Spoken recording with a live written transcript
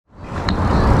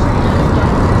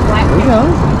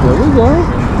There we go.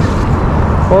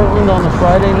 Portland on a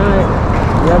Friday night.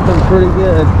 Got them pretty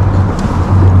good.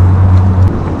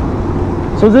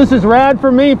 So this is rad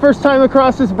for me. First time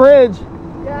across this bridge.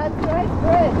 Yeah, it's a nice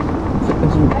bridge.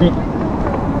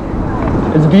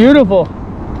 It's beautiful.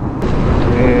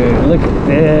 Dude, look at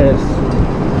this.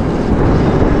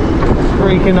 It's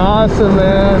freaking awesome,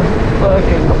 man.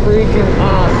 Fucking freaking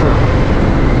awesome.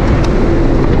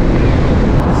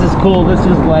 This is cool. This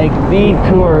is like the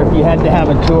tour if you had to have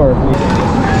a tour.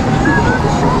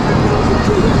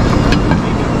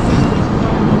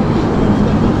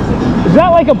 Is that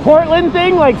like a Portland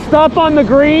thing? Like stop on the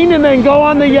green and then go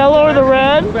on the yellow or the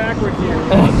red? Backward here.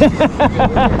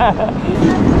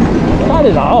 We got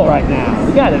it all right now.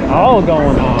 We got it all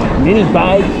going on. Mini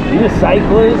bikes,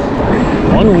 unicyclists,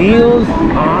 one wheels,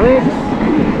 ONYX.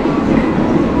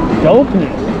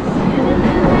 Dopeness.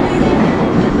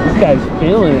 This guy's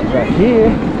feeling it right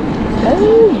here.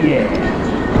 Oh yeah.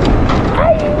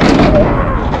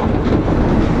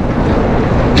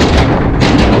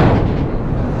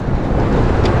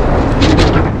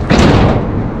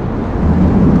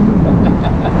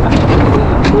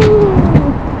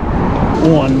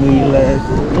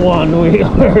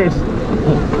 One-wheelers.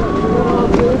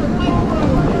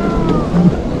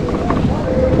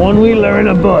 One-wheeler in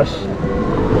a bush.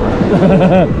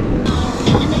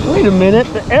 Wait a minute,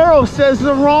 the arrow says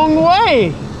the wrong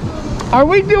way. Are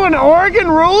we doing Oregon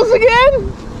rules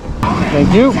again?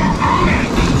 Thank you.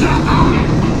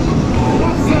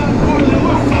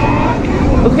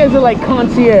 Those guys are like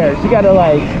concierge. You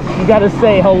gotta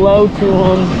say hello to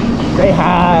them, say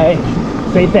hi,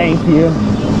 say thank you.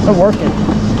 They're working.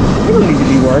 They don't need to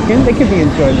be working. They could be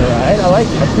enjoying the ride. I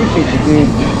appreciate the dude.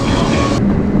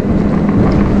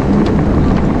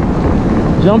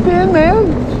 Jump in, man.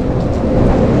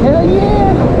 Hell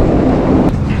yeah.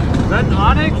 Is that an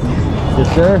ONYX? Yes,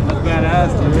 sir. That's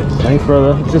badass, dude. Thanks,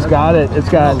 brother. Just got it. It's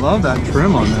got I love that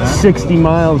trim on that. 60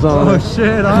 miles on it. Oh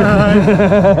shit,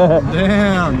 alright.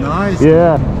 Damn, nice.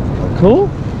 Yeah. Cool.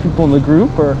 People in the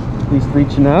group are at least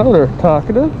reaching out or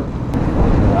talkative.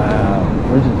 Wow.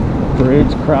 We're just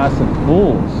bridge crossing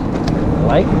fools. I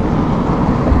like it.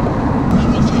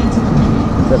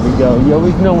 There we go. You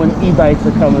always know when e-bikes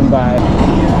are coming by.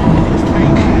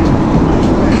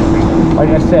 Like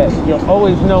I said, you'll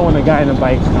always know when a guy in a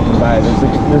bike's coming by.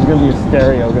 There's going to be a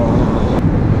stereo going on.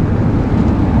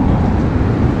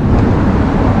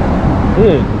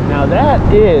 Dude, now that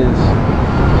is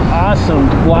awesome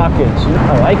blockage.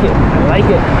 I like it. I like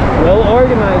it. Well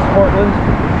organized, Portland.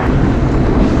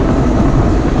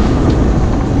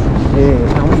 Dude,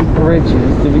 how many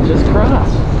bridges did we just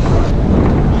cross?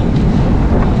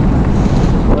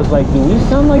 I was like, do we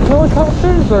sound like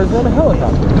helicopters or is that a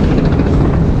helicopter?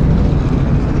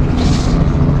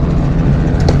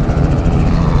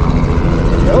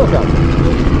 Helicopter.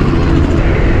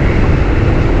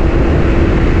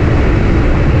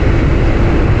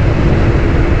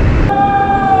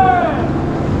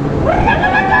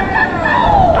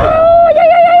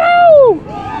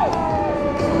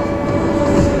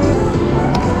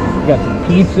 We got some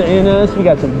pizza in us, we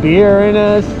got some beer in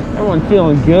us. Everyone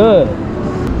feeling good. I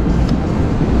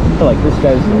feel like this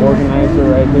guy's the organizer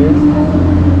right here.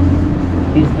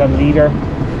 He's the leader.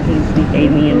 He's the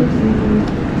alien.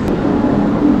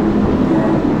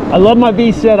 I love my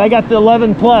V-set. I got the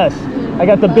 11 plus. I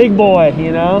got the big boy,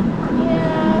 you know?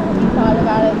 Yeah, you thought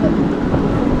about it,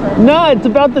 but... No, it's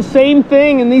about the same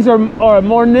thing, and these are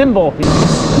more nimble.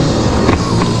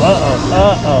 Uh-oh,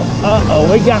 uh-oh,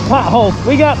 uh-oh. We got potholes.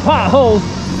 We got potholes.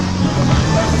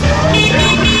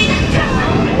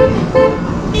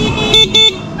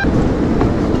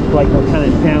 Like we're kind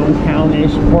of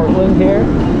downtown-ish Portland here.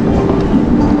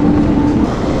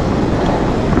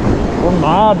 We're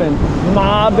mobbing.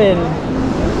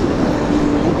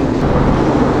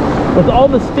 With all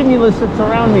the stimulus that's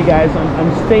around me, guys,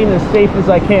 I'm staying as safe as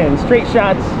I can. Straight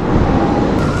shots.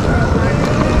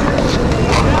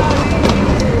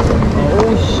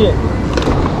 Oh shit.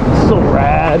 So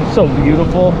rad, so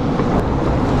beautiful.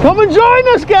 Come and join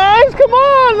us, guys. Come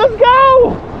on, let's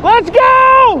go. Let's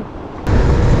go.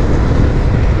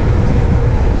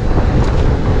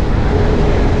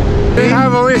 They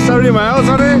have only 70 miles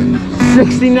on it?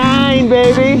 69,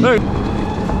 baby. Look.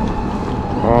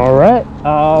 All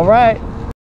right.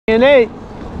 And 8.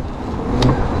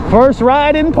 First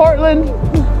ride in Portland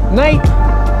night.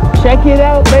 Check it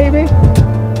out, baby.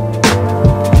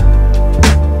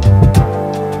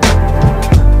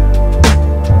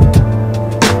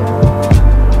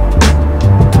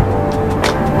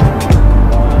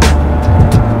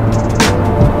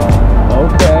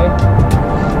 Okay.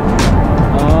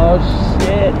 Oh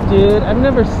shit. dude. I've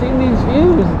never seen these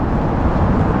views.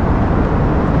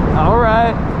 All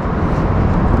right.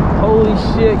 Holy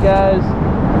shit, guys.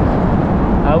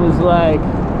 I was like,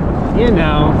 you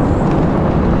know,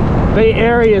 Bay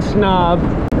Area snob.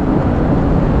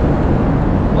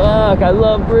 Look, I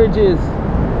love bridges.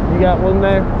 You got one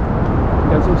there?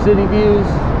 Got some city views.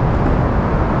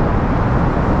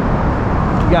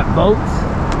 You got boats.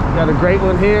 Got a great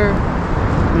one here.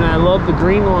 And I love the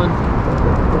green one.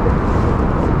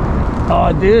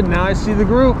 Oh, dude, now I see the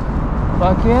group.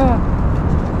 Fuck yeah.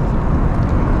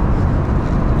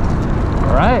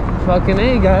 All right, fucking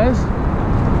A, guys.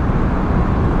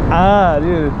 Ah,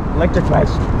 dude, electric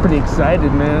bike's pretty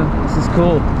excited, man. This is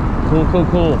cool. Cool, cool,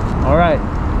 cool. All right,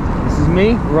 this is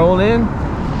me, roll in.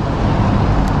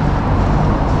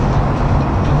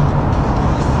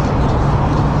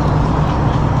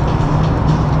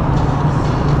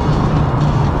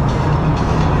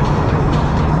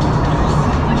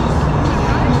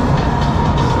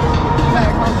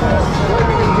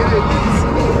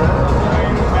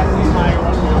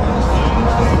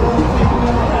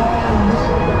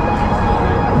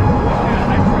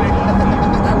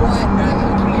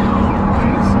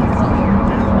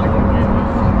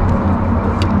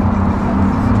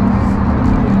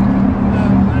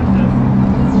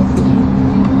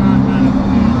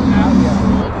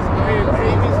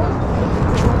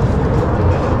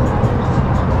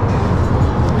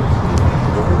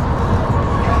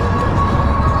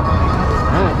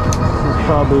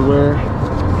 Probably where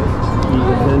the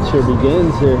adventure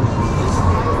begins here.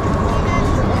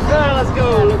 Ah, let's go,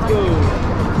 let's go.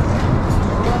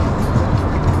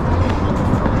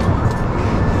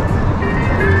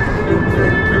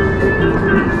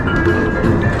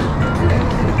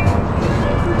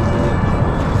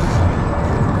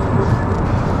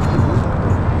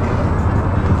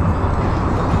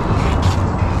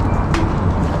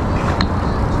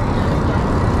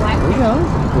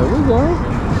 There we go.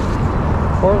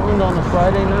 Portland on a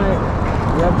Friday night.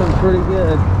 Yeah, been pretty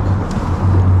good.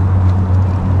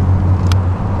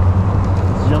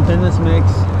 Let's jump in this mix.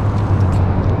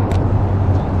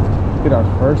 Get our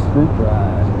first group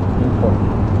ride in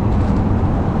Portland.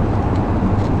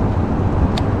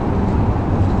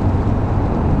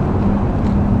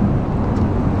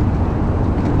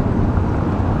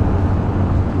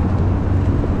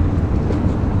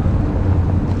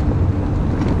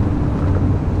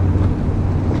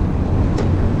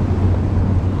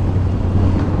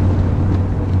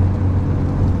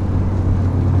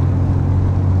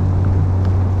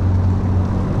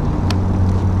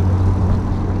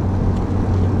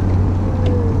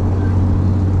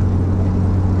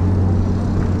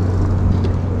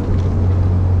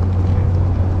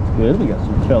 Good. We got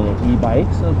some fellow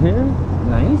e-bikes up here.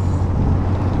 Nice.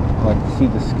 I like to see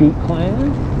the Scoot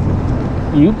clan.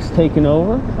 Uke's taking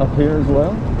over up here as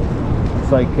well.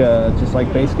 It's like just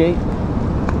like base gate.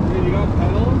 Dude, you got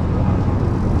pedals?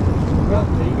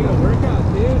 You get a workout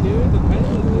too, dude. The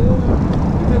pedals, dude.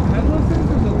 Is it pedal assist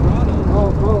or the throttle?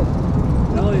 Oh, both.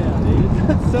 Hell yeah, dude.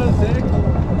 That's so sick.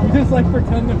 You just like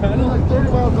pretend to pedal? Like 30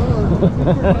 miles an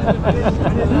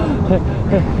hour.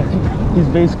 He's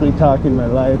basically talking my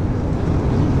life.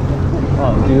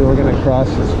 Oh, dude, we're gonna cross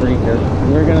this freaker.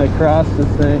 We're gonna cross this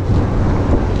thing.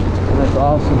 That's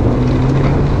awesome.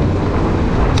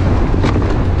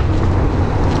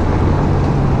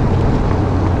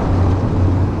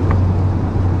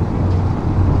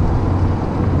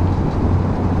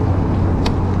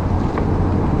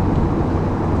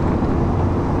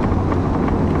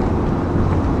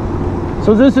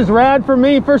 So this is rad for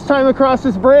me, first time across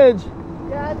this bridge.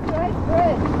 Yeah, it's a nice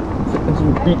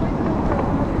bridge.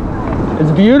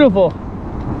 It's beautiful.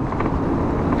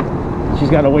 She's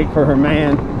got to wait for her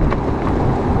man.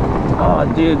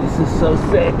 Oh, dude, this is so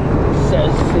sick. So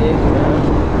sick, man.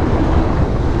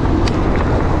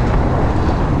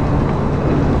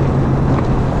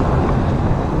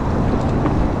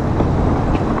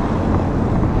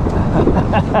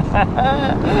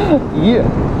 Yeah.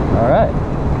 All right.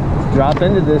 Let's drop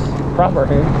into this proper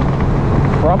here.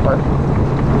 Proper.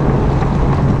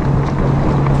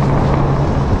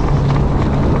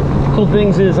 Cool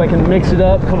things is I can mix it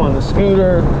up, come on the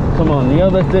scooter, come on the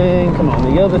other thing, come on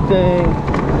the other thing.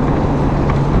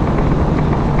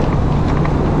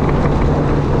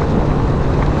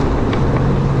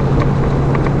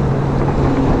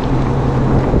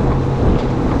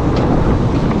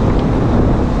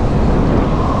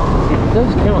 It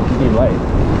does count to be light.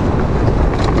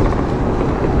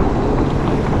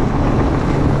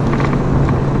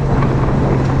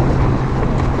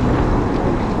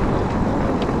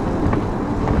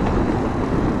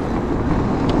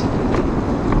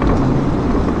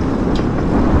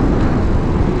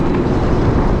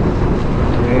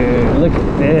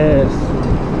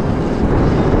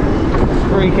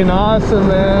 Fucking awesome,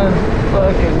 man.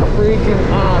 Fucking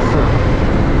freaking awesome.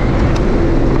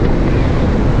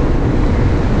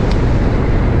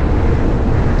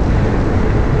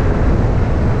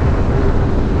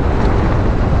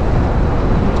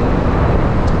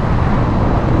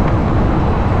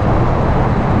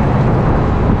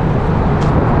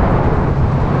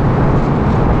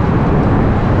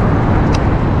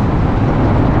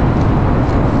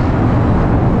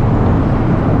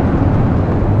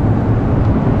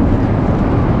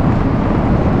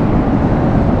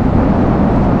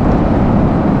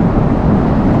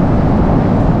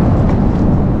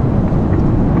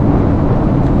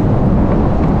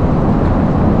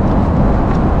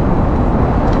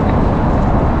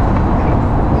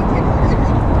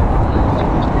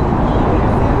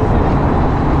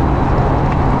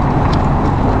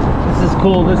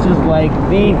 Cool. This is like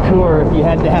the tour if you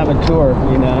had to have a tour,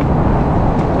 you know.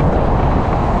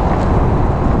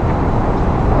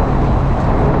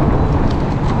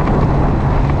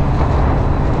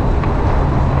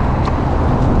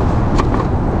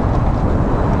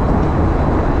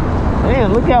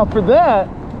 Man, look out for that.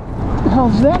 What the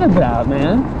hell's that about,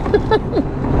 man?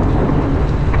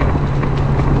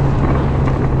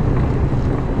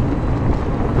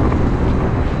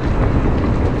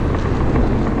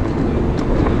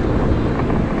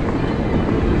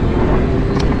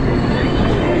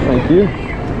 You.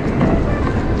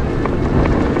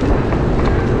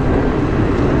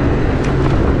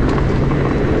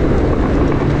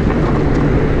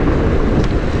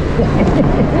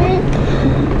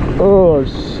 Oh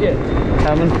shit,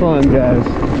 having fun, guys.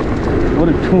 What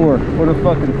a tour. What a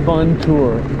fucking fun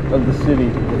tour of the city.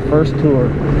 The first tour.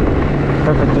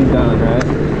 Perfectly done,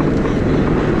 right?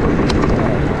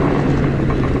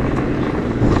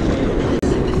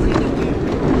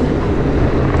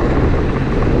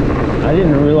 I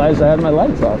didn't realize I had my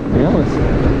lights off, to be honest.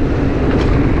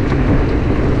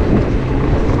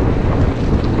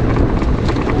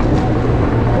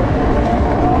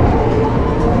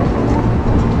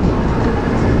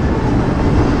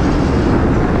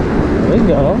 There we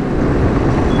go.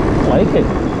 I like it.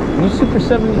 New Super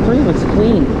 73 looks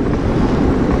clean.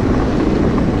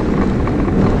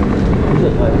 Is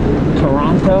it like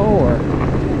Toronto or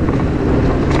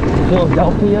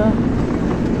Philadelphia?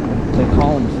 They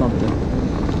call them something.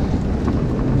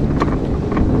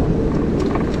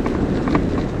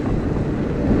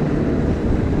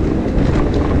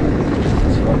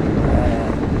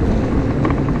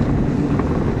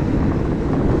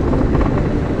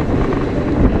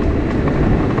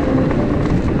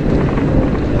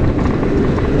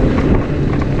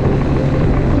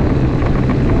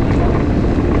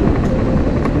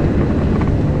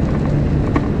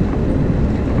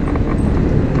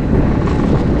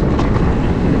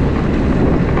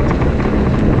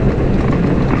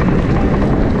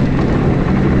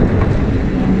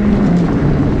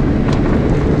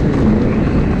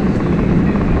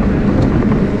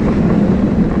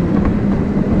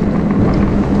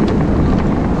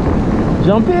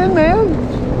 Jump in, man.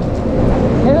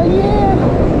 Hell yeah.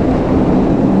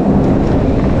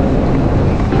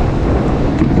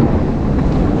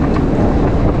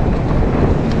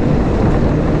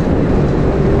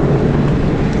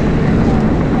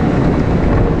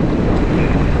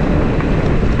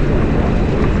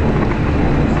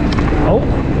 Oh,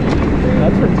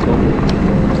 that's pretty cool.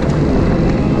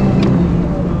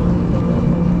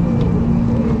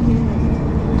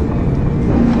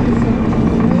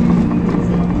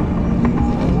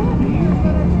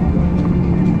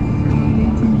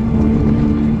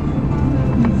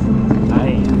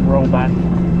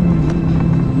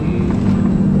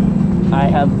 I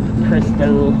have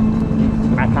Crystal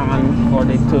Macan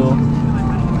 42.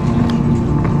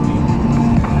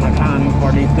 Macan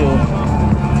 42.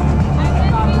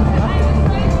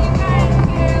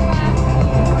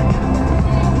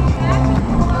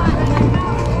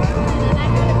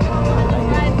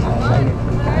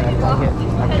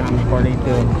 Macan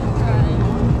 42.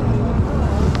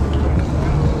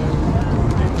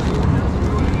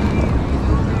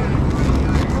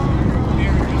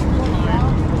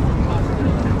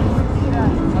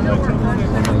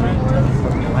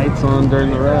 Lights on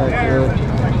during the ride, yeah.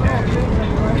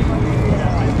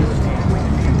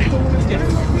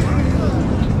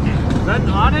 Is that an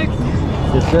ONYX?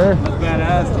 Yes, sir. That's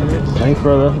badass, dude. Thanks,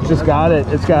 brother. Just got it.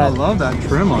 It's I got love that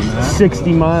trim on that.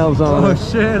 60 miles on Oh it.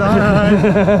 shit,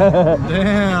 alright.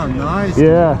 Damn, nice.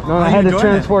 Yeah, no, I had to enjoying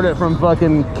transport it from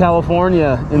fucking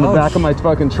California in the back of my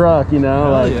fucking truck, you know.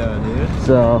 Hell like, yeah, dude.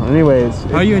 so, anyways.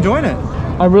 How are you enjoying it?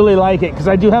 I really like it because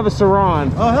I do have a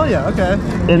Saran, Oh hell yeah, okay.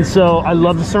 and so I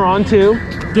love the Saran too.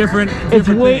 Different.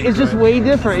 It's just way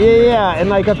different. Yeah. And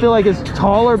like I feel like it's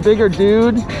taller, bigger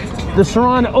dude. The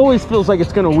Saran always feels like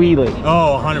it's gonna wheelie.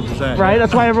 Oh, 100%. Right?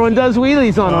 That's why everyone does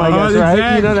wheelies on them, I guess, right?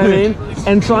 Exactly. You know what I mean?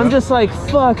 And so I'm just like,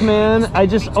 fuck, man. I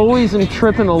just always am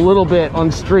tripping a little bit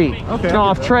on street. Okay. You know,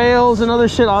 off trails and other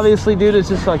shit, obviously, dude, it's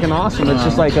just fucking awesome. It's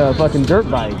just like a fucking dirt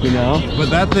bike, you know? But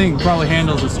that thing probably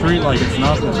handles the street like it's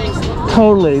nothing.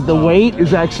 Totally. The weight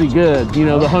is actually good. You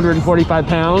know, the 145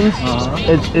 pounds.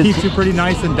 It's Keeps you pretty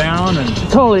nice and down, and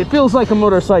totally. It feels like a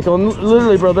motorcycle. And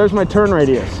literally, bro, there's my turn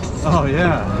radius. oh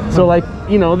yeah. So like,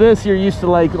 you know, this you're used to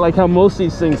like how most of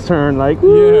these things turn, like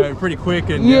woo. Yeah, pretty quick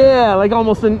and Yeah, like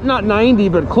almost not 90,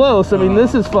 but close. I mean,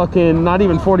 this is fucking not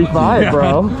even 45, Yeah.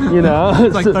 bro. You know,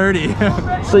 It's like 30.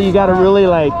 So you got to really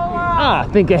like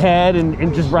think ahead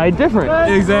and just ride different.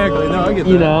 Exactly. No, I get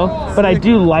that. You know, but I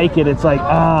do like it. It's like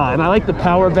and I like the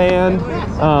power band.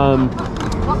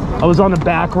 I was on the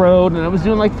back road and I was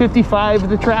doing like 55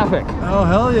 with the traffic. Oh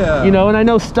hell yeah. You know, and I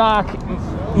know stock.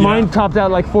 Mine topped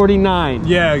out like 49.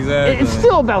 Yeah, exactly. It's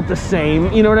still about the same,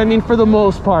 you know what I mean, for the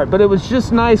most part. But it was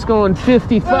just nice going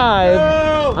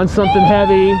 55 on something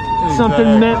heavy,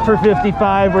 something meant for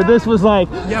 55. Where this was like,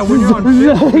 yeah, when you're on 50,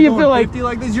 you going feel like 50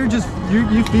 like this, you're just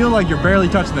you feel like you're barely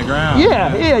touching the ground.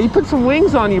 yeah. You put some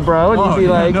wings on you, bro, and Oh, you'd be yeah,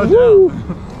 like, no woo. doubt.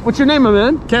 What's your name, my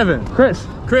man? Kevin. Chris.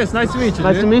 Chris, nice to meet you.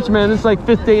 Nice dude. to meet you, man. It's like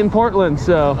 5th day in Portland,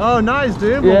 so. Oh, nice,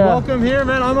 dude. Well, welcome here,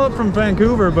 man. I'm up from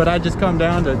Vancouver, but I just come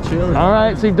down to chill. All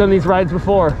right, so you've done these rides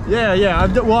before? Yeah.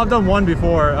 I've done one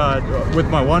before with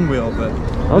my one wheel, but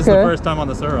this is the first time on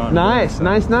the Saran. Nice. So.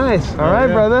 All right,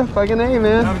 brother. Fucking A,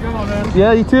 man. Have a good one, man.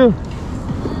 Yeah, you too.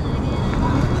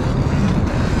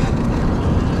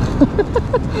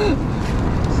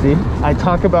 See, I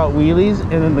talk about wheelies,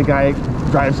 and then the guy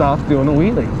drives off doing a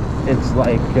wheelie. It's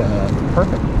like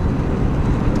perfect.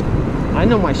 I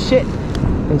know my shit,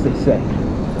 as they say.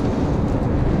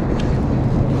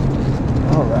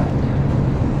 All right.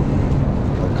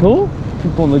 Cool.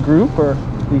 People in the group are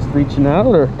at least reaching out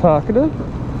or talkative.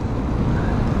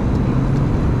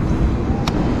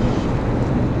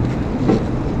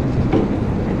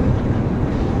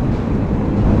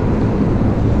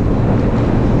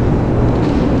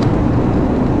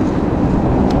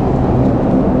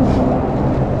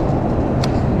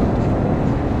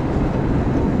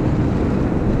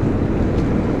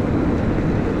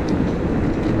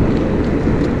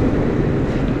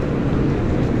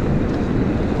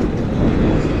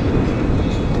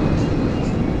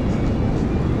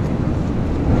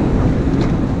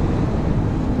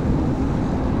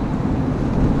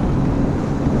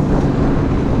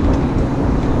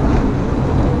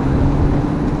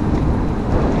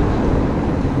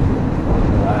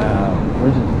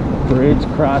 Bridge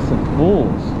crossing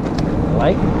fools. I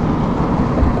like it.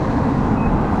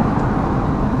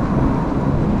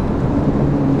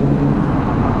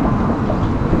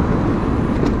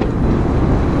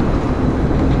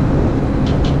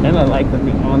 And I like that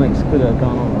the ONYX could have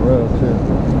gone on the road too.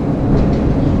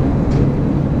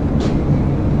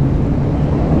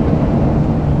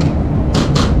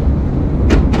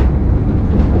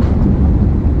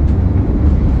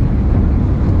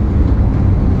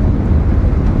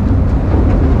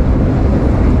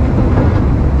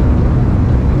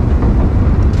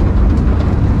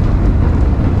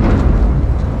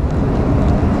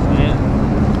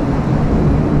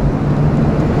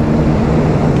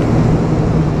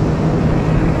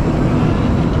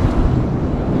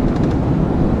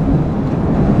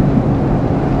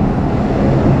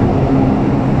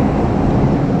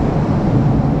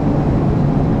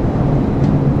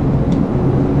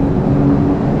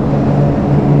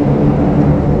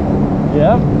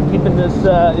 Keeping this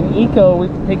in eco,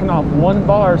 we've taken off 1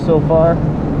 bar so far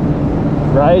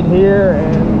right here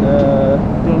and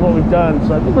doing what we've done.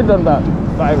 So I think we're done about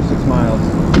 5 or 6 miles.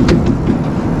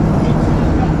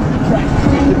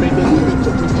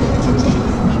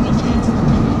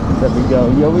 There we go.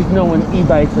 You always know when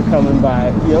e-bikes are coming by.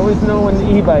 You always know when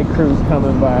the e-bike crew's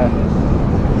coming by.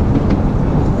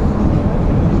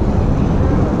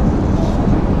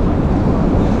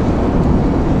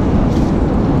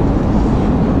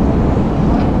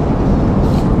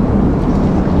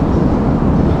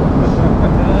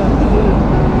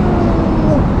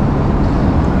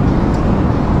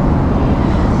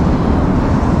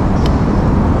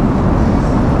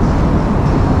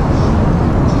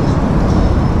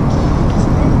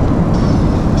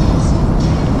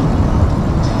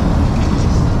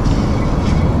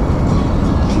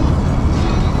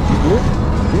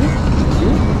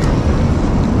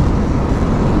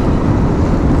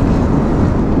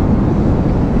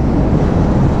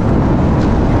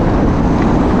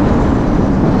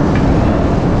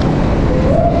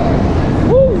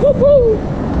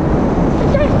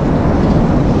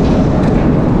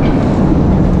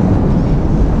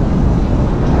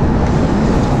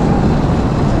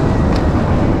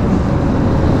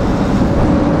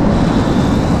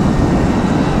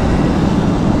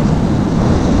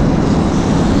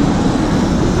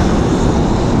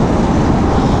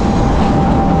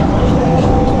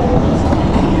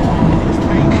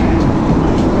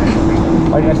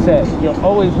 I said, you'll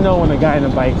always know when a guy in a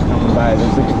bike's coming by.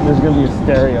 There's going to be a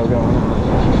stereo going on.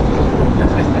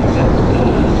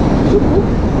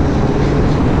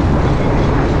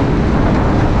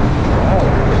 Wow.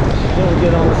 Doing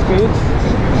good on the scoots.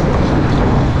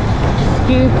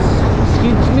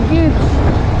 Scoots McGoots.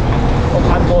 Hope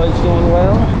my boy's doing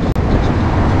well.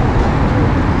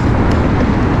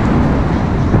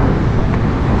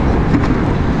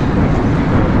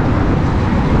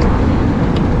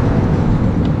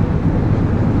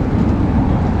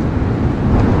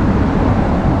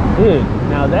 Dude,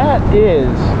 now that is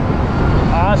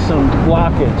awesome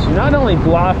blockage. You're not only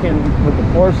blocking with the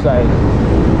foresight,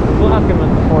 you're blocking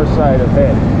with the foresight of, hey,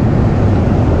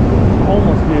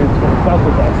 almost dude's gonna fuck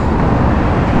with us.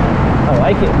 I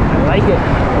like it. I like it.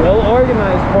 Well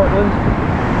organized, Portland.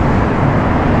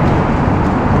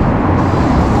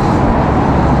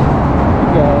 There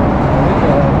we go. There we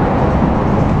go.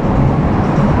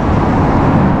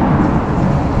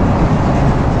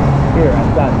 Here,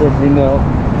 I've got this, you know.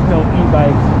 No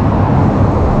e-bikes.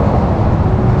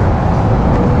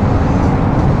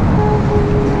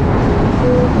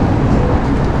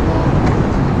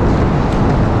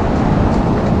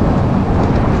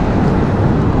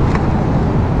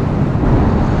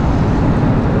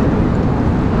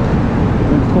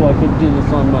 It's cool, I could do this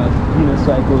on my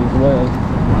unicycle as well.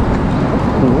 That's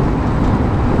cool.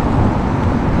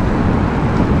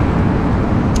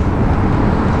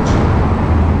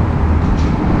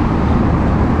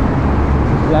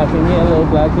 Black and yellow,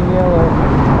 black and yellow,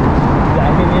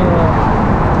 black and yellow.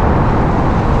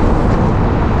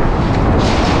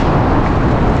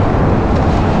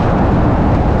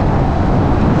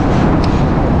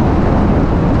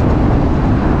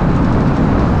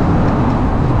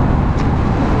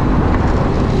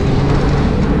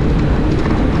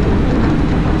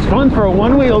 It's fun for a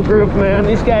one-wheel group, man.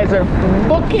 These guys are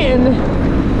booking.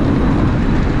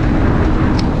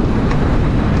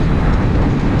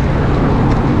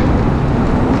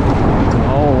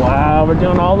 We're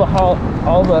doing all the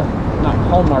not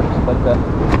hallmarks, but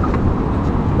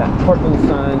that Portland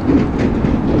sign.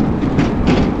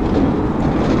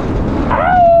 Ow!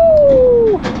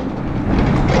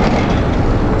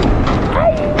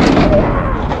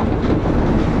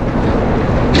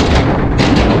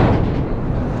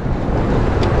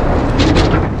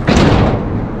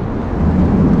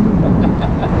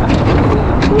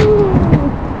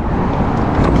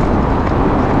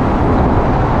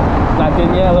 Black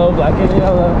and yellow, black and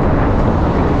yellow.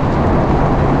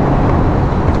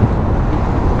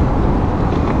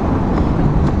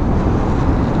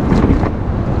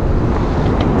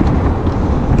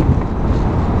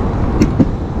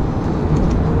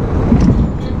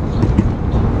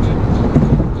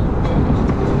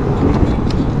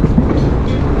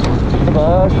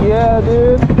 Fuck yeah,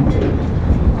 dude.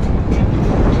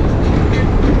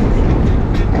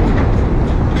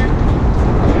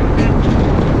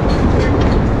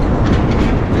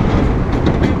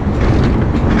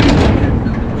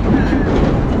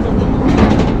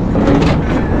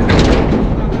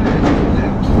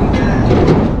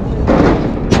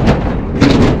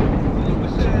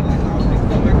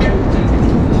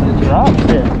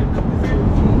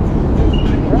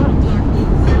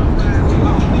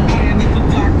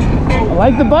 I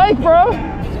like the bike, bro.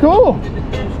 It's cool.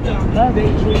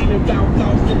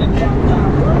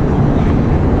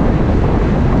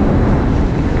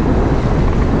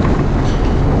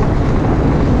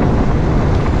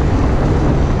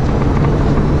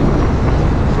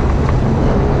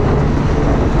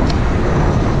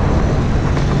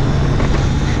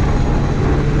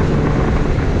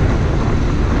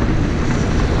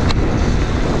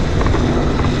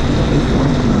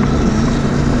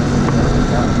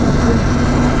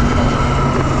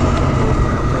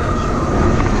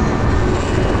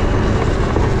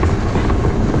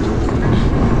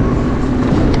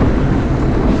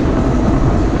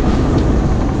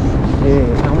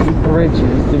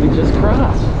 Bridges did we just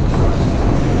cross?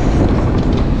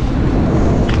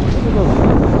 Look at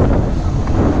those.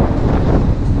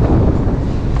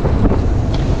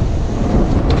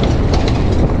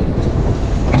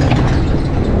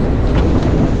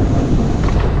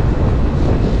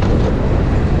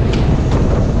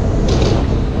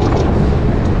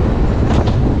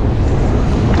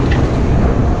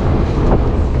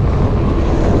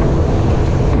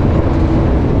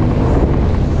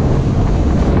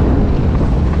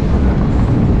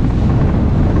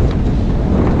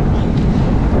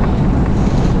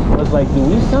 Like, do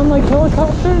we sound like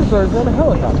helicopters, or is that a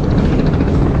helicopter?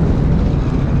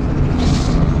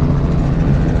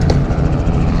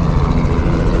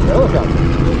 Helicopter.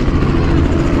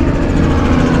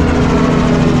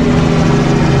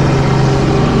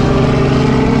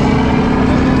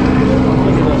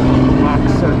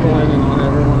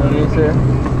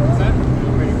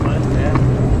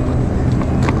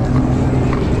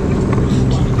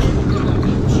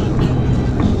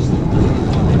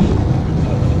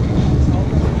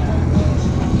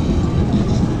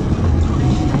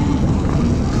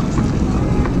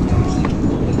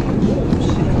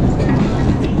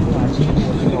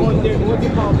 He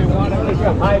called me one. I was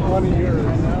going to hide one of yours.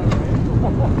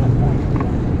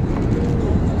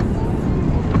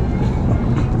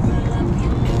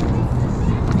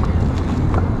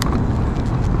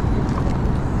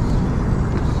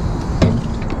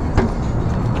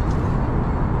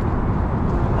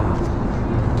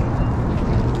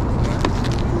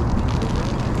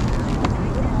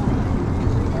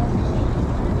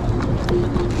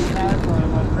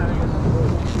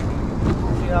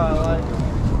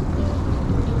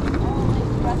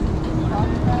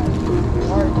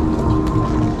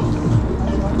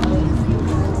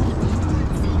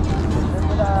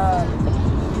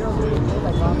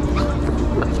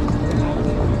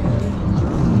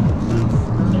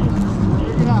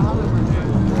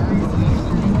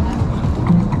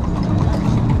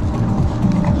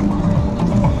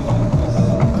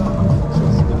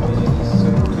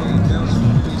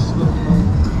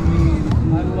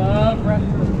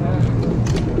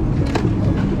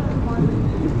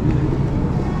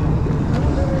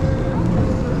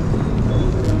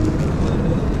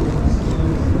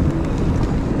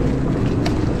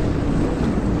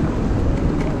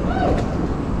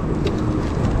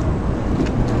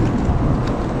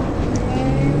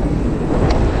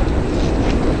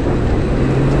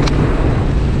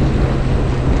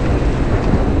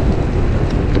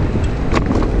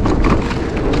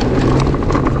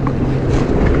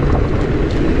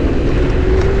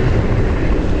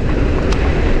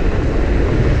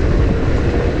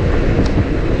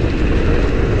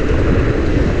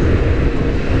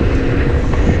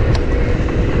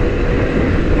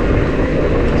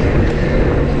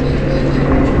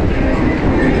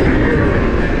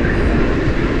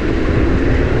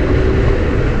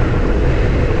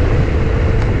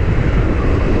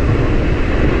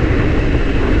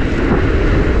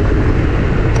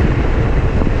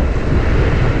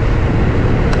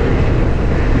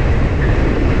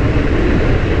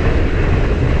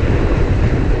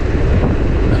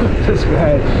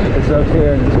 Up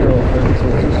here and his girlfriend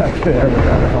was back there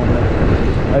without a helmet.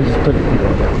 I just put it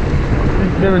together.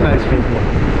 They were nice people.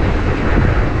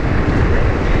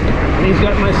 And he's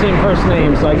got my same first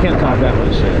name, so I can't talk that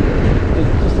much shit.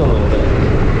 Just a little bit.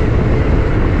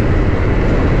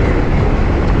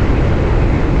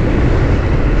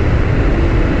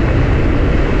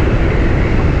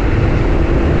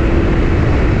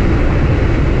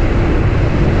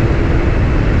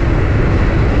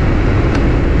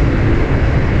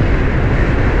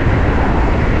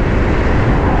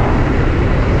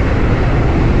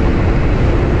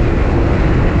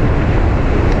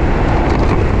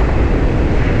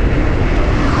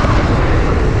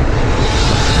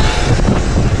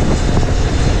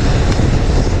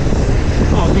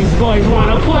 Boys want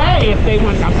to play if they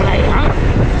want to play, huh?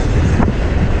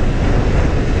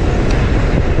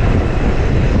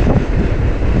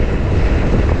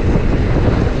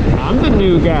 I'm the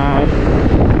new guy.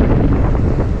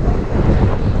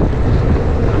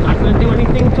 I'm not going to do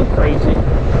anything too crazy.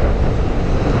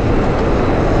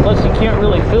 Plus, you can't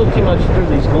really feel too much through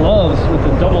these gloves with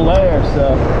the double layer,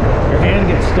 so your hand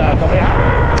gets stuck. I'll be,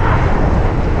 ah!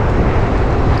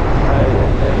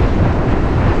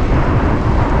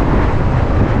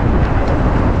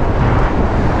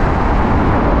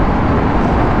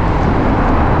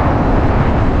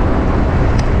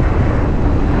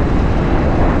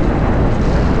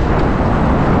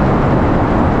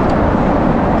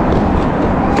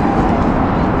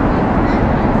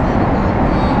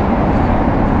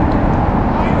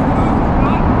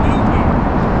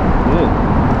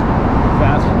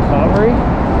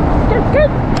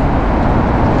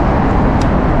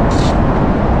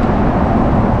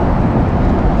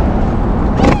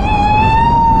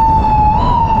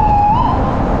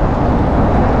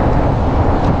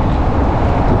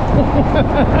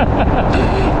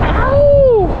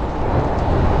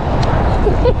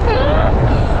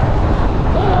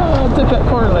 I took that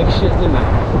corner like shit, didn't I?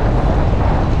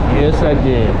 Yes, I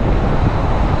did.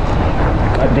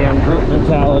 Goddamn group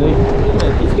mentality.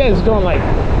 These guys are going like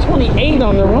 28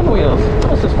 on their one wheels.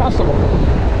 How is this possible?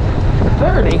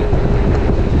 30?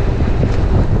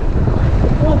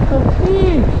 What the fuck?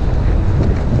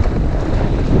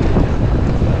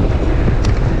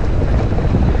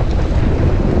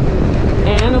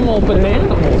 Animal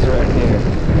bananimals right here.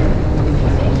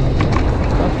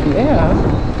 Fuck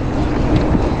yeah.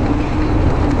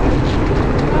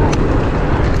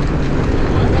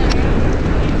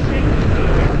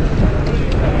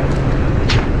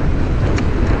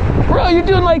 Bro, you're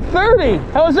doing like 30.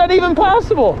 How is that even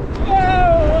possible?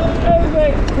 Yeah, I was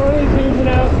like 20 season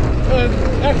out.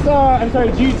 I'm sorry,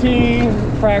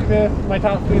 GT practice. My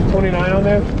top speed is 29 on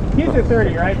this. He's at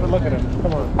 30, right? But look at him.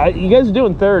 Come on. You guys are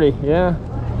doing 30, yeah.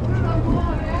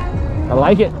 I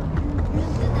like it.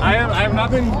 I have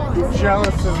not been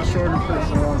jealous of a shorter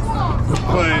person once,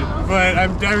 but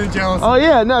I'm definitely jealous. Oh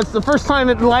yeah, no, it's the first time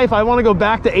in life I want to go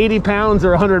back to 80 pounds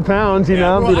or 100 pounds, you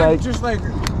know? Well, be like, just like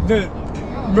the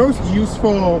most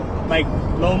useful, like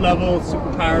low-level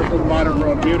superpower for the modern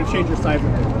world, be able to change your size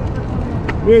of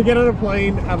it. We get on a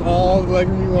plane, have all the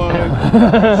legroom you want,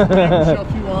 whatever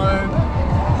shelf you want.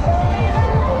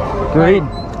 great.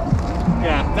 Like,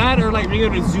 yeah, that or like being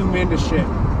able to zoom into shit,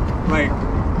 like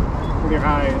with your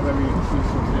eyes. I mean,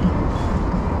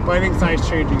 but I think size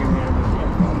changing in the end.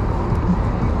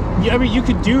 Yeah, I mean, you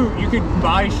could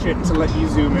buy shit to let you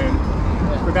zoom in,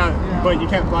 but you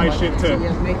can't buy shit to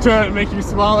make you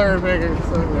smaller or bigger.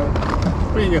 So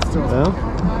yeah, but you get still.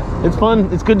 Well, it's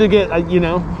fun. It's good to get, you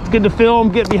know, it's good to film,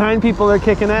 get behind people that are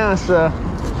kicking ass.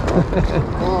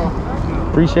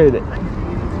 Appreciate it.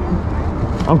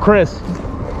 I'm Chris.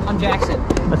 I'm Jackson.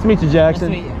 Nice to meet you,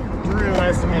 Jackson. Nice to meet you. Drew,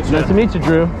 nice to meet you. Nice to meet you,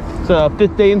 Drew. It's a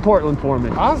 5th day in Portland for me.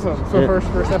 Awesome. So Yeah.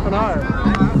 first F&R.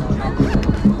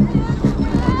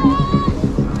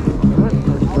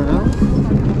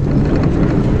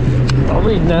 I'll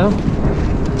leave now.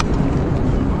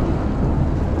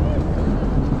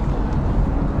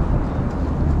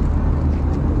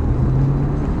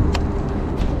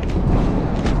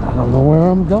 I don't know where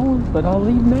I'm going, but I'll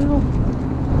leave now.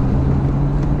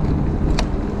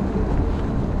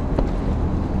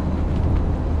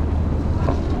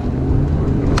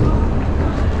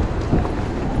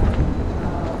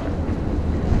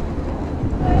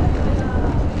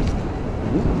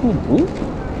 Ooh.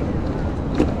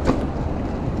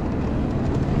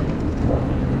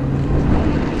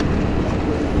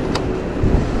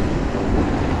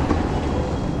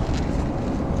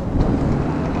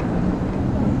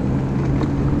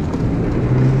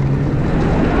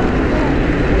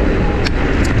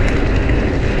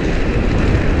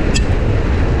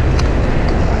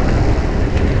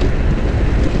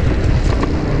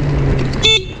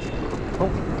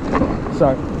 Oh,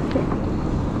 sorry.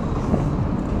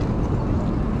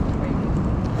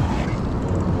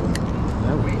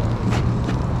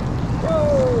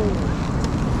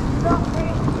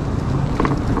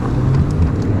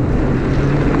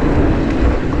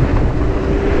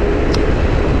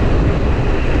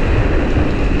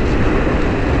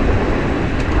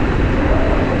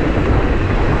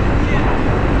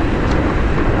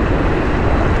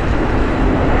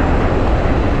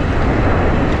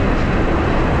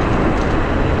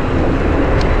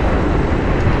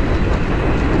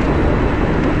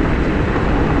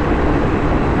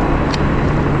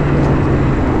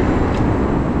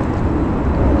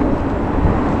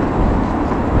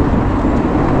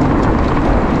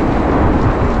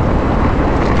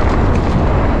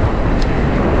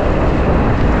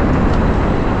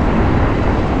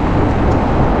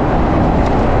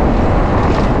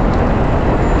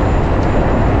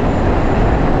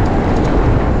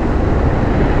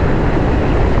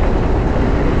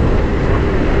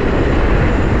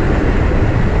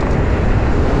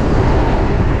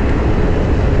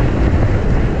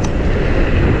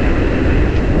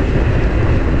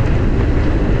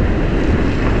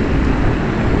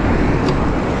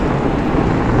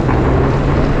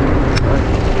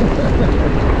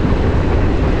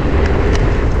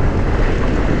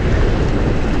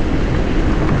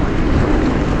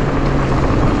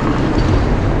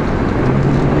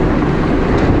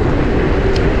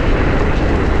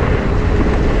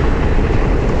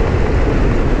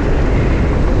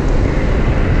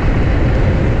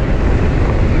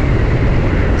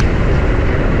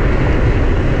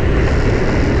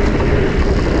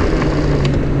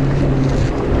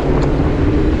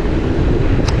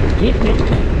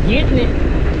 Getting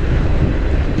it.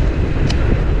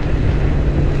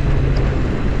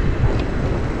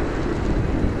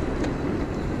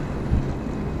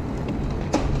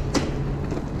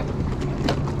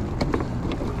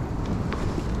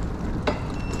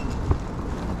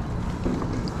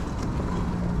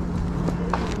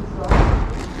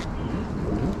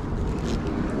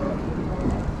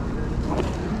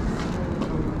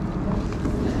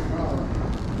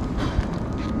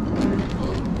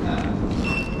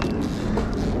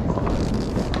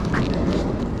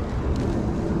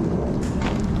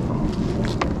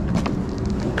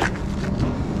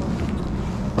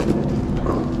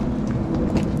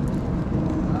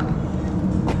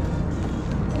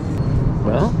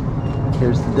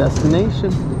 Here's the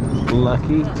destination.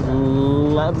 Lucky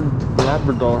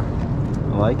Labrador.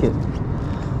 I like it.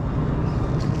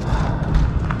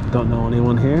 Don't know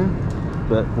anyone here,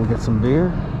 but we'll get some beer,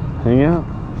 hang out.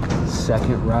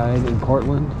 Second ride in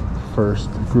Portland, first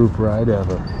group ride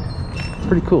ever.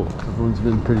 Pretty cool. Everyone's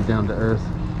been pretty down to earth,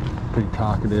 pretty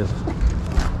talkative.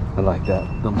 I like that.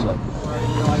 Thumbs up.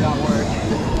 I got work.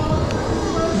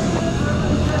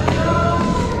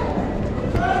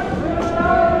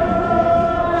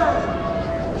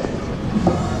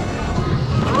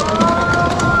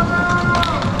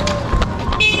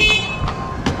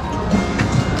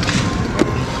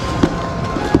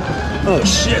 Oh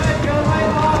shit.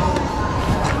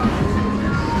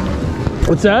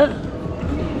 What's that?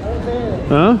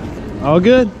 Huh? All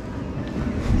good?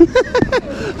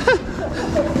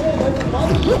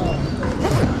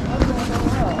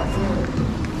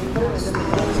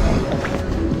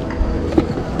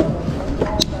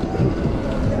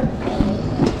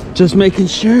 Just making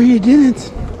sure you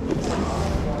didn't.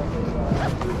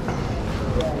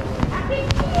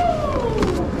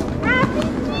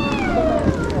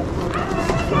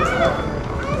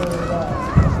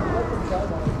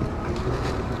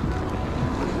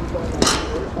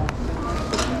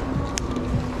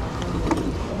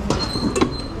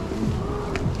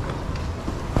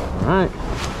 All right.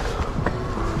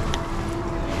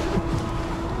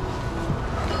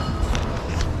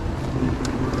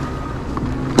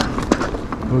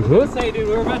 Let's say, dude,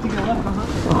 we're about to get left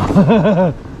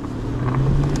behind.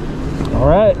 All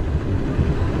right.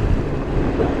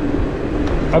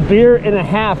 A beer and a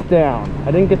half down.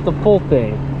 I didn't get the full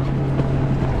thing.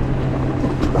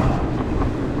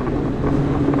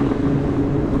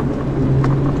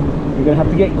 You're gonna have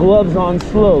to get gloves on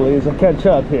slowly as I catch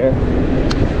up here.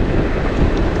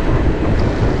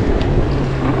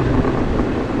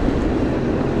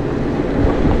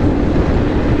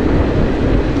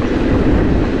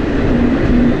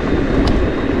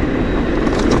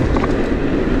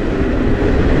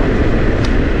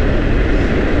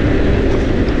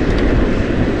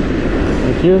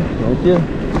 Thank you, thank you.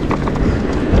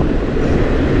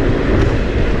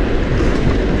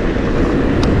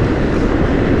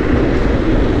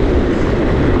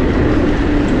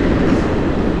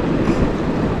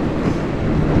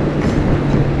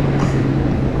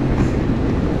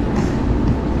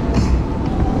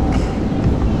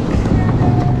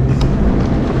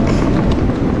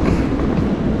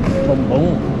 Boom,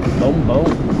 boom, boom,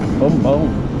 boom, boom, boom.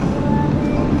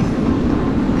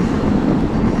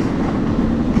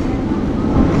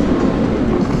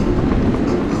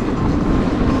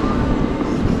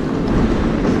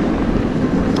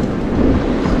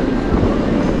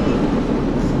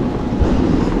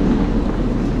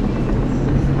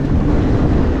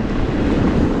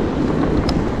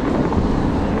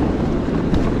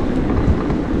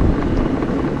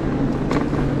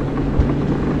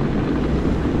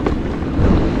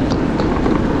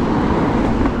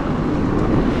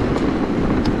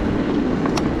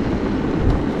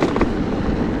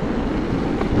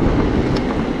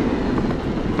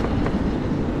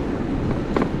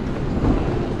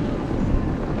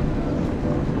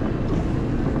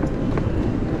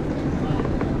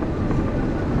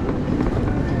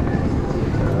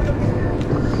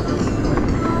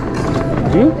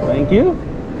 Thank you.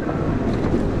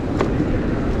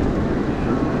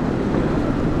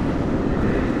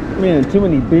 Man, too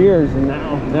many beers, and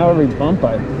now every bump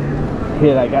I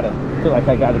hit, I feel like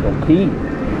I gotta go pee.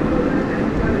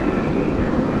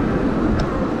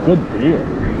 Good beer.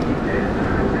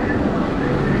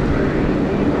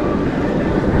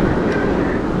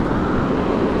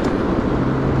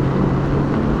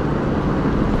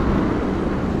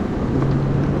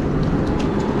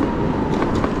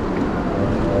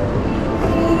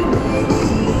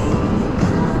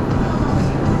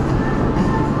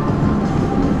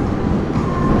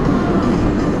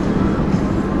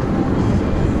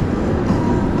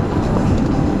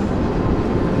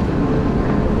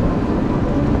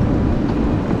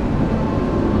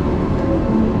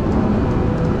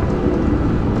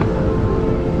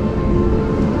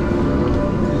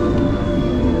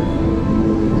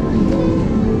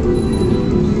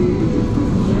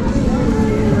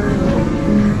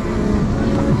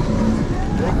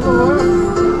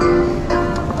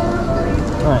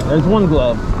 There's one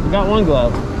glove. We got one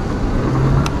glove.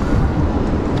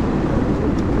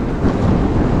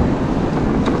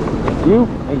 Thank you.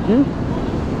 Thank you.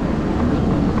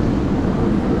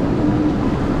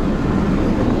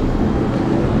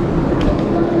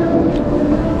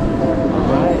 All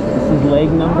right. This is leg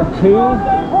number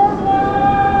 2.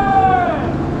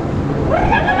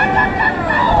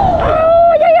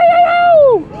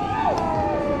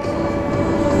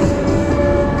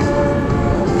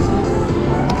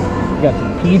 Got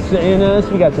some pizza in us.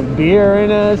 We got some beer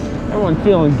in us. Everyone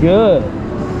feeling good.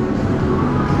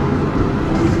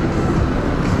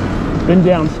 Been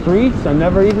down streets I've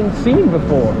never even seen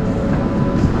before.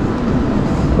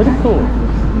 Pretty cool.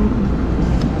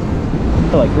 I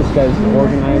feel like this guy's the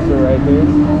organizer right here.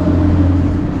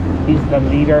 He's the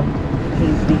leader.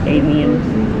 He's the alien.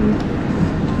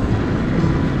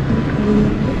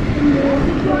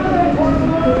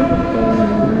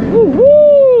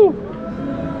 Woo-hoo!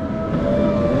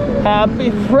 Happy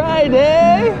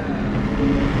Friday! I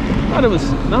thought it was,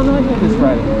 no, I think it's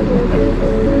Friday.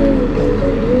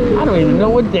 I don't even know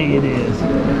what day it is.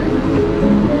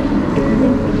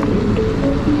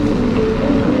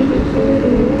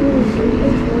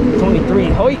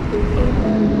 Hoy.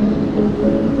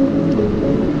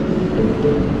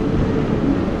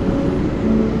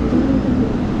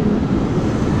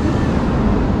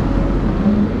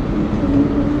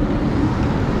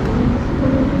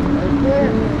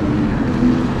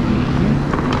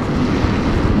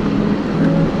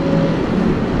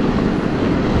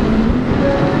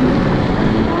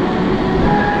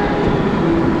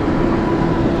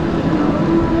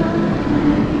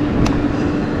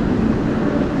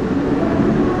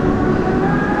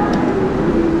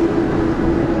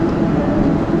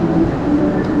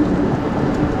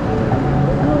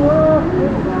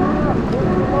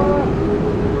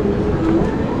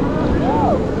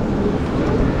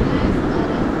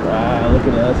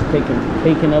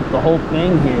 Taking up the whole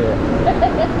thing here.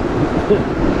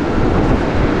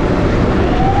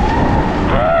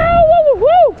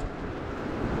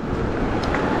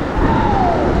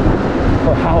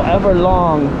 For however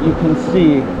long you can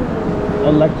see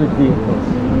electric vehicles.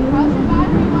 How's the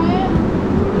battery, Wyatt?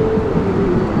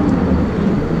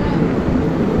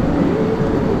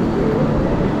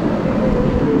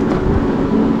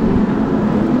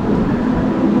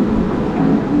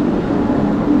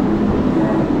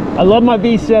 I love my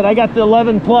V set. I got the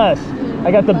 11 plus. I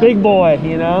got the big boy,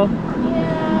 you know?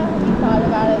 Yeah, we thought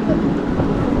about it,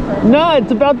 but No,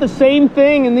 it's about the same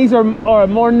thing, and these are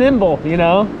more nimble, you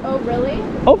know? oh, really?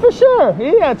 Oh, for sure.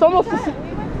 Yeah, it's almost the We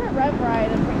same. went for a rev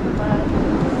ride and pretty much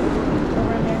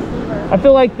over in Vancouver. I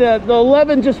feel like the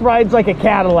 11 just rides like a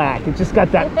Cadillac. It just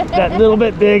got that, that little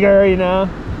bit bigger, you know?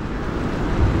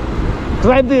 Because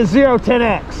I have the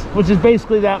 010X, which is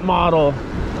basically that model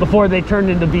before they turned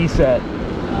into V set.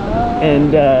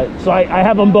 And so I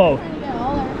have them both. We're trying to get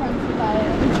all our friends to buy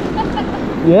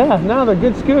it. Yeah, no, they're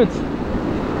good scoots.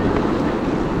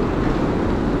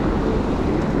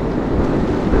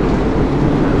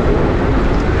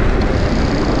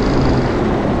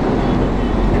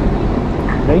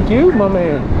 Thank you, my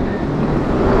man.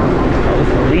 That was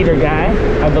the leader guy,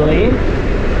 I believe.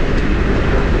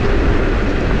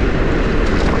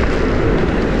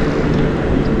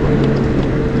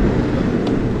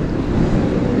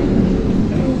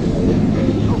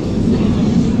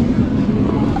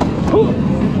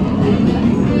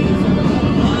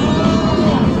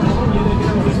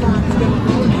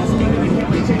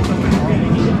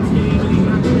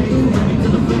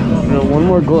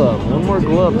 One more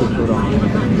glove to put on.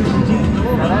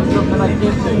 Now that's something I can't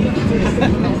do.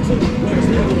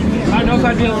 I don't know if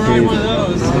I'd be able to ride one of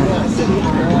those.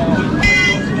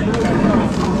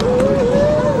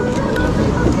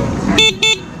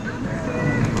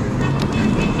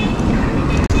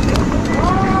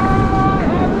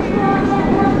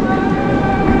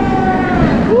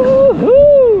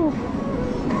 Woohoo!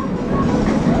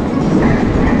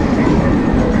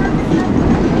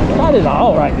 Got it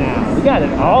all right now. We got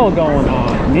it all going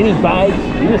on. Mini bikes,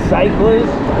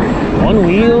 unicyclists, one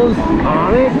wheels,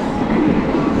 ONYX.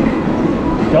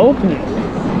 Dopeness.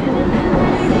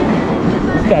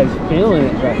 This guy's feeling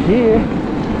it right here.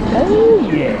 Oh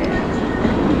yeah.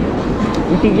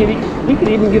 We could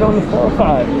even get on the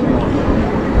 405.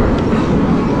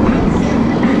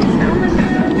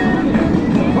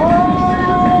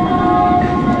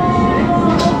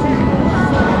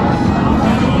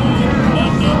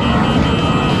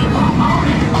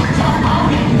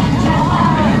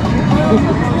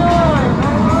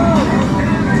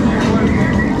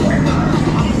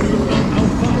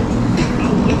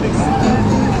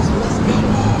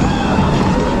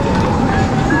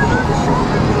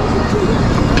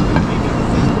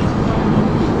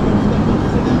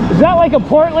 Is that like a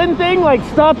Portland thing? Like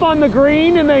stop on the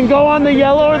green and then go on the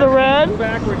yellow or the red?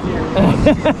 Backwards here.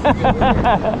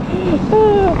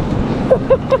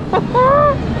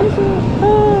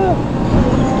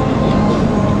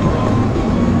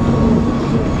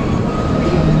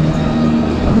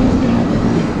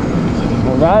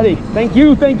 Alrighty. Thank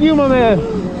you, my man.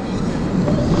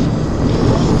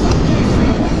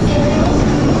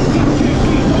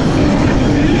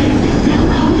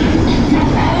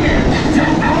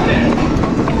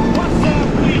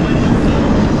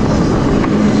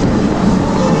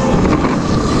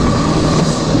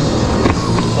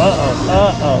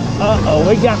 Uh-oh,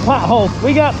 we got potholes.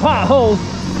 We got potholes.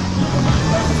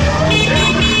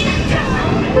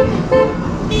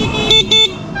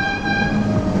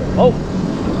 Oh.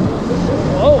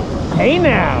 Oh, hey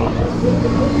now.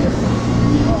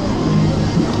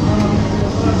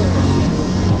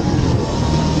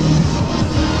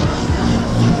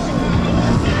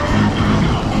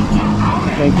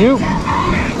 Thank you.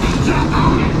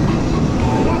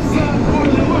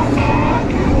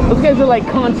 Those guys are like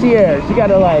concierge. You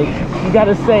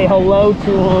gotta say hello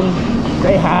to them,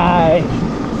 say hi,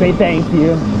 say thank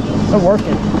you. They're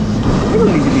working. They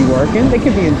don't need to be working. They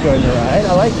could be enjoying the ride.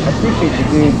 I appreciate the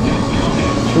dudes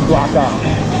who block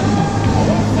off.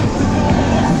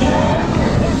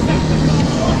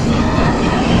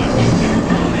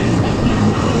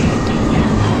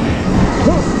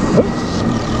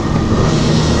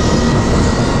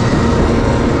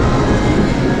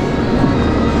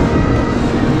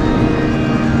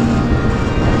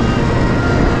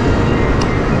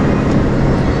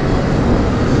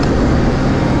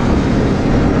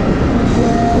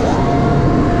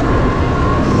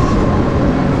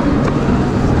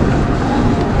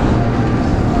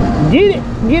 Get it,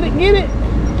 get it, get it.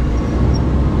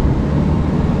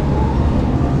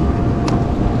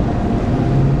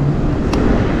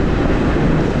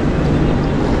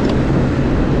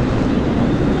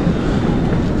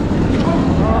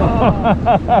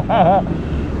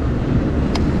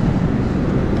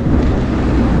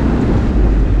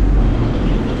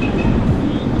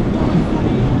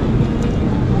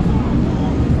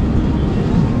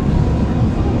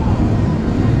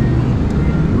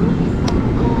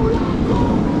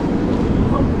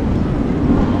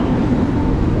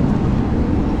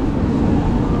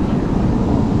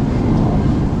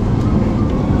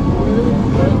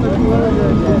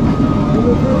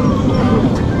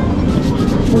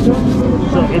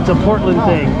 So it's a Portland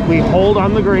thing. We hold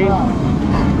on the green.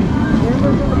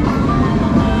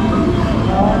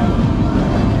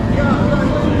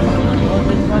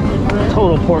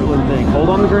 Total Portland thing. Hold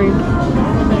on the green.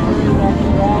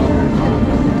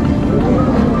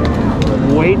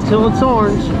 Wait till it's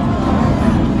orange.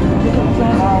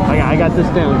 I got this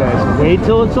down, guys. Wait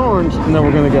till it's orange, and then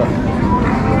we're gonna go.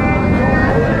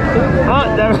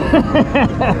 Oh, there.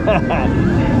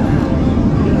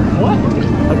 What?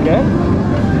 Okay.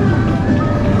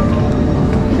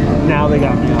 Now they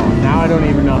got me on. Now I don't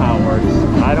even know how it works.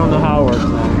 I don't know how it works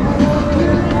now.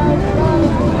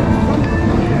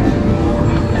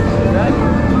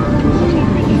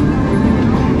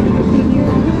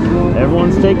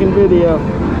 Everyone's taking video.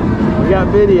 We got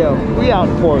video. We out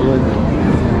in Portland.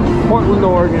 Portland,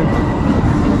 Oregon.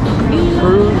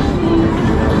 Cruise.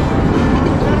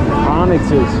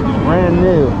 ONYX is brand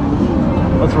new.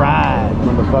 Let's ride,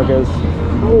 motherfuckers.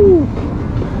 Woo.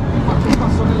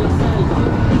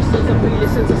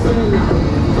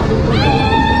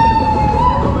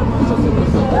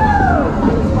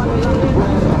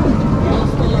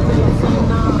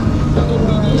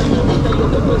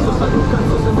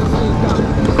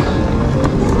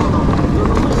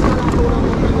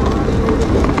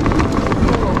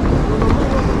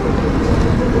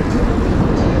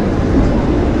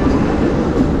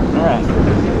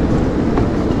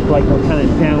 Like we're kind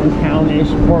of downtown-ish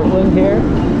Portland here.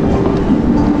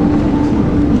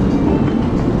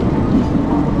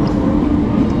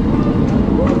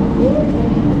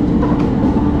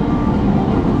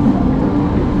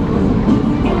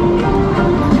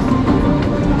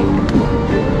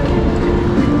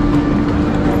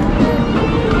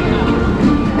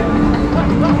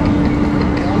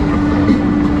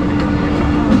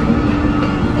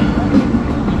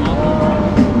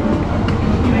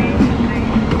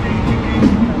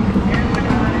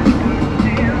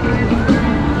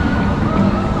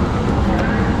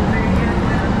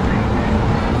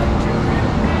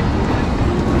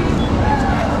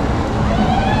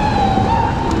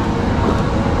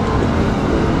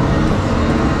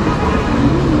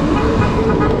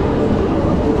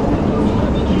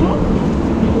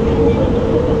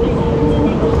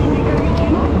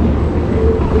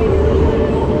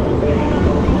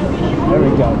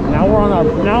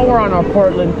 Now we're on our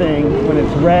Portland thing. When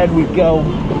it's red, we go.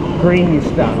 Green, you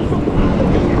stop.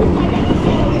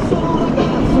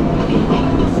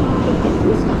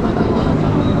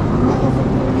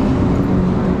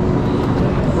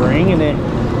 Bringing it.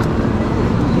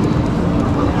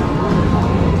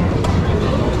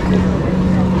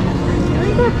 I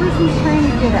think that person's trying to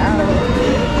get out.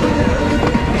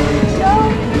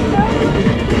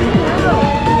 No.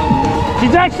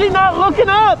 She's actually not looking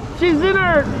up. She's in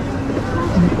her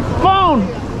phone.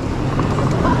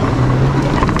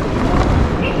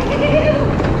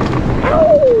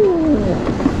 Ow.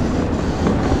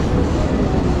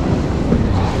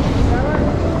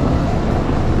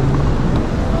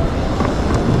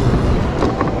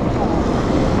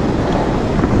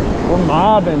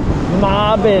 I'm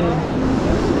mobbing.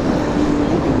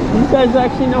 These guys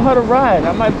actually know how to ride.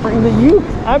 I might bring the uke.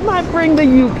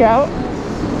 Out.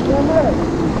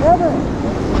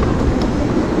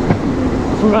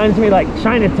 This reminds me like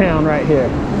Chinatown right here.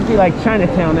 This would be like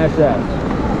Chinatown SF.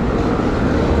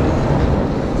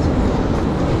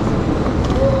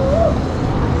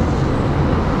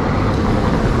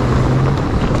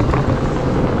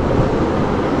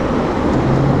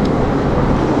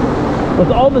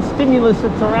 With all the stimulus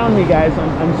that's around me, guys,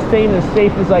 I'm staying as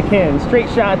safe as I can. Straight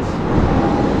shots.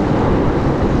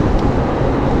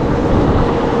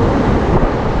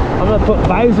 I'm gonna put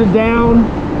visor down.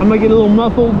 I'm gonna get a little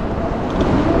muffled.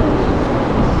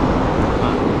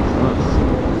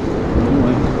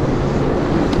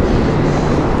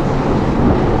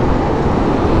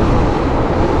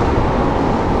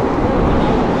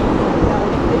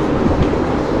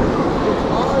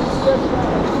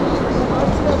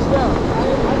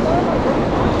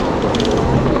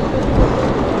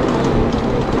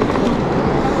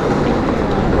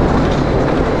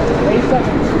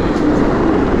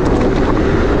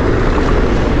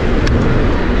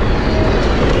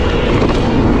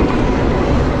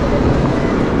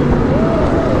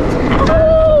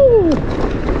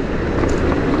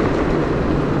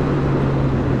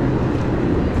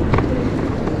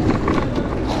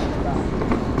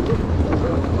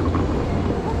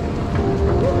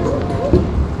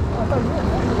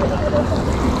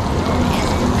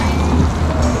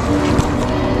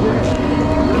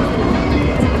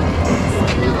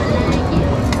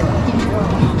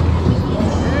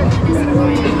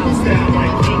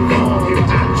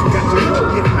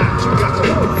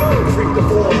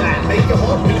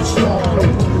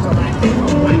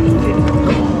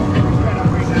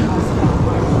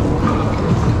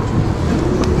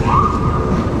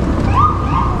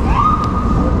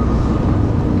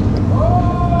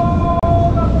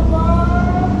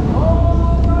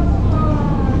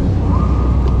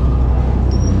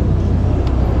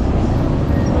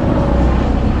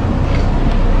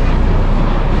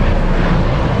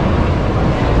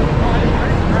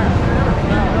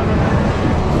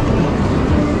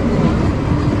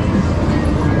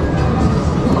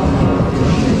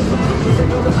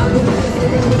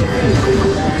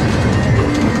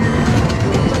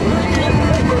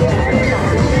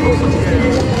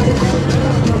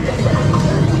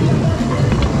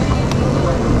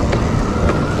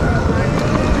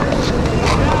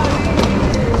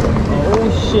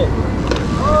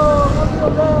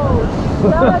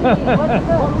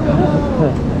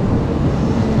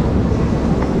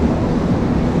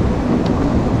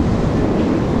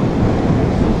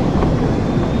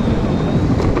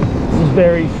 This is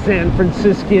very San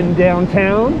Franciscan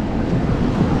downtown.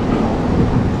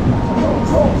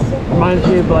 Reminds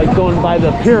me of like going by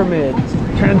the Pyramid,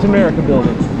 Transamerica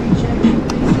building.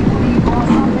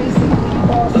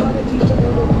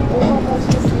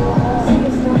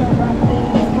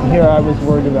 Here I was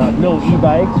worried about no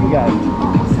e-bikes. We got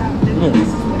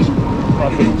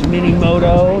fucking mini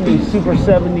moto, new Super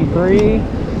 73,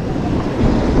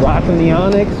 rocking the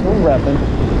ONYX. We're repping.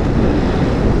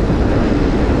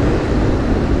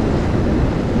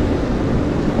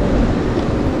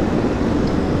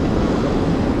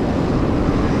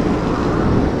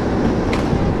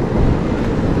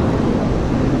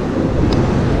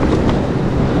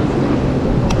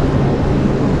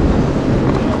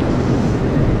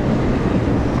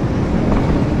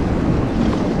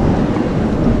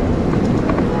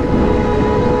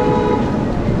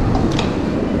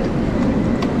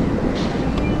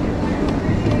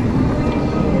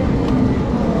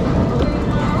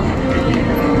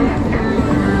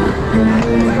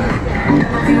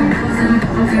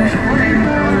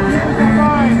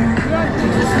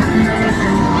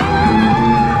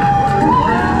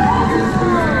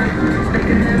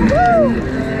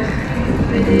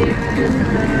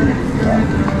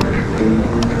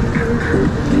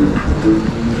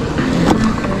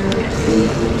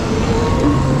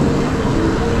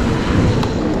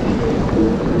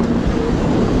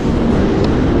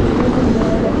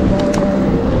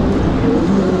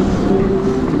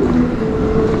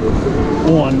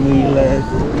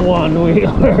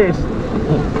 One-wheelers.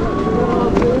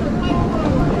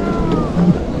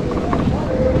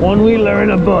 One-wheeler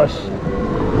in a bush.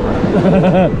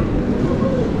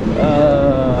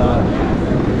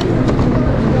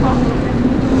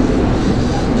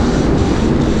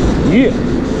 Yeah.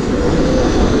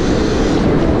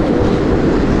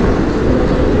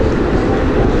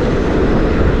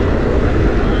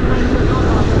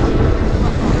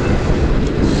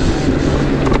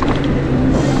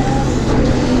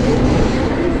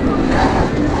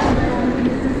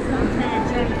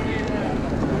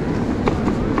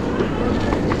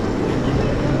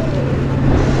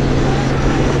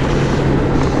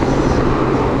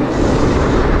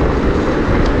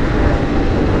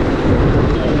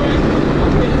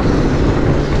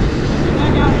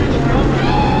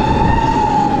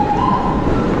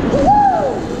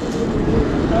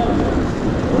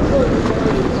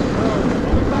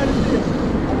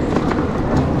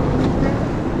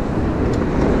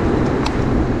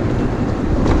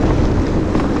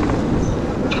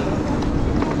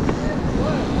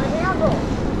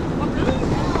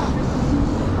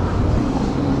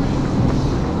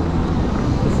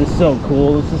 so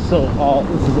cool. This is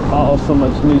all so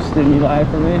much new stimuli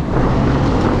for me.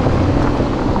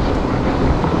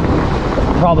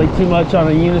 Probably too much on a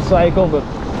unicycle, but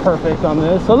perfect on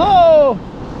this. Hello!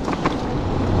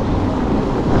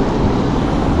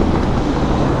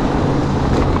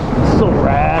 It's so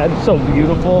rad, so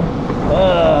beautiful.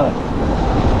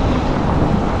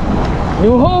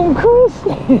 New home, Chris.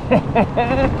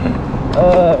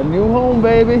 New home,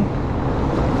 baby.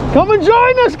 Come and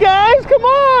join us, guys. Come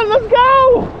on, let's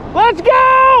go. Let's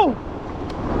go.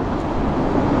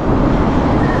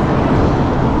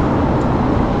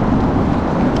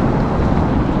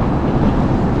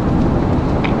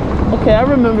 Okay, I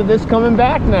remember this coming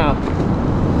back now.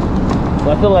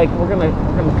 So I feel like we're gonna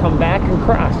come back and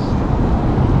cross.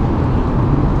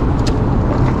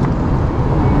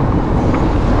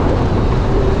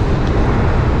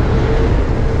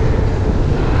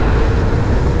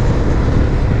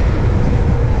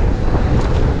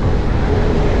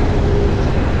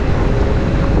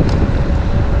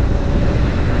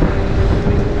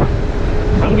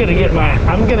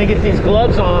 I'm gonna get these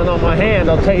gloves on my hand,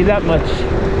 I'll tell you that much.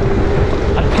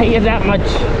 I'll tell you that much.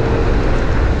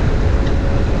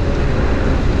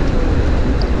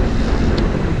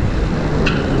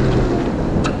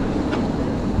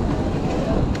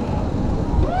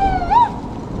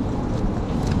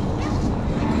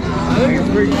 I think it's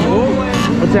pretty cool.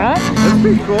 What's that? That's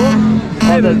pretty cool.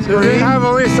 Hey, does it have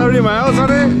only 70 miles on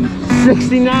it?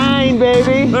 69,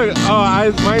 baby. Look,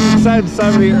 mine said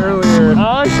 70 earlier.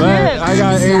 Oh shit! I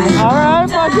got 80. All right,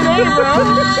 fucking 80, bro.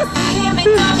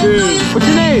 Dude. What's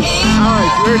your name?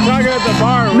 Alex, we were talking at the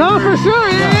bar. No, for sure.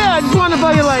 Yeah. I just wanted to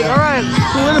buggy like, all right,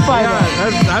 solidify that.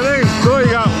 I think it's cool.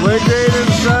 You got wood grade and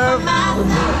stuff.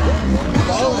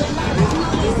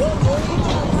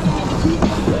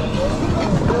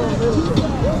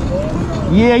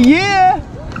 Yeah, yeah.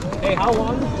 Hey, how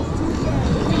long?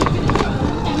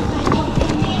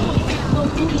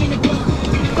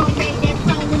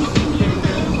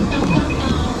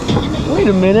 Wait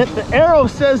a minute, the arrow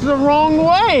says the wrong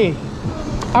way.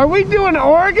 Are we doing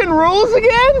Oregon rules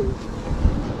again?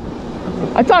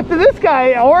 I talked to this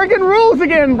guy, Oregon rules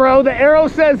again, bro. The arrow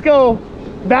says go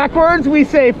backwards, we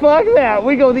say fuck that.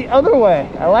 We go the other way.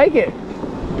 I like it.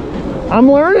 I'm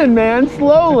learning, man,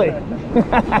 slowly.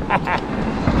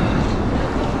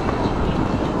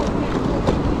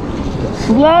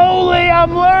 Slowly,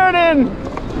 I'm learning.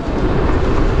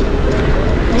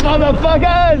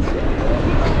 Motherfuckers.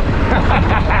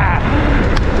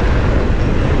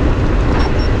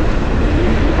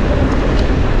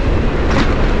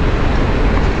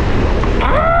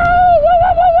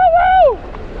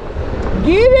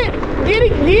 Get it! Get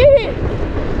it! Get it!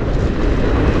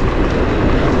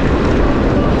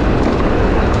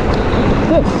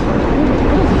 This.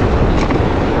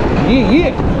 Yeah,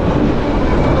 yeah.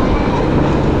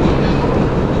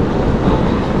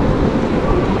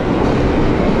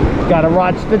 Gotta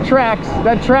watch the tracks.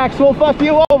 That tracks will fuck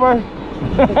you over.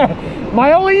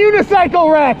 My only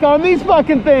unicycle wreck on these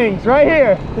fucking things right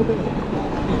here.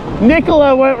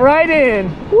 Nicola went right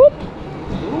in. Whoop.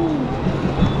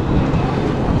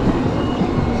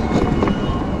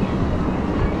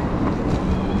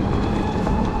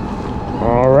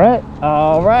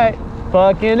 All right,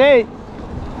 fucking 8.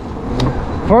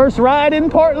 First ride in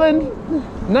Portland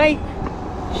night.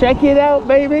 Check it out,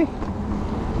 baby.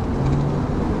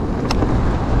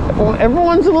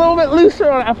 Everyone's a little bit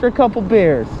looser after a couple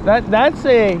beers. That's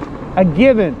a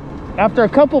given. After a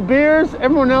couple beers,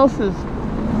 everyone else is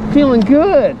feeling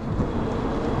good.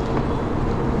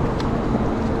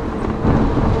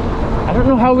 I don't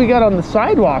know how we got on the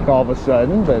sidewalk all of a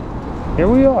sudden, but here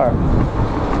we are.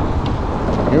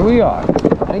 Here we are.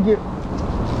 Thank you.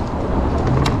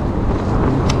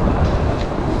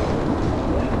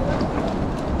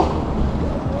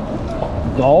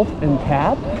 Golf and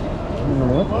tap?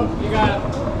 You got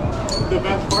the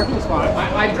best parking spot.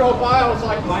 I drove by, I was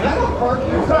like, is that a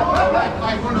parking spot?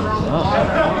 I went around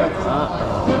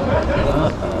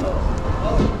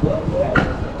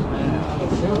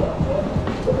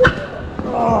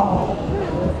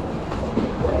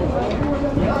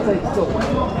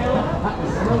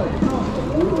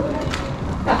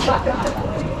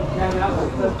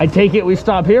I take it we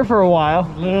stop here for a while.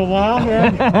 A little while,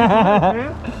 man.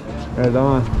 Right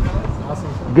on.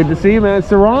 Good to see you, man. It's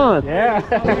Saran. Yeah.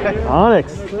 ONYX.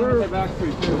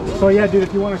 So yeah, dude,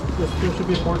 if you want to, there should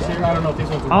be ports here. I don't know if these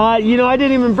ones are. You know, I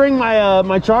didn't even bring my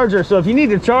my charger, so if you need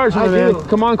to charge me, man,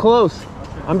 come on close.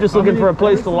 I'm just looking for a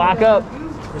place to lock up.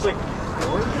 There's like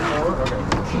 4?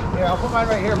 Here, I'll put mine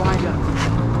right here behind you.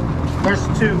 There's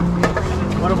 2.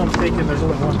 One of them's taken, there's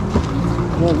only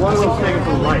 1. Well, one of those things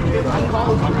is light.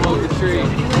 I'll close the tree. Yeah,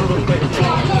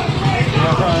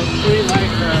 Fri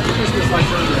Night, Christmas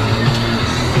lights over there.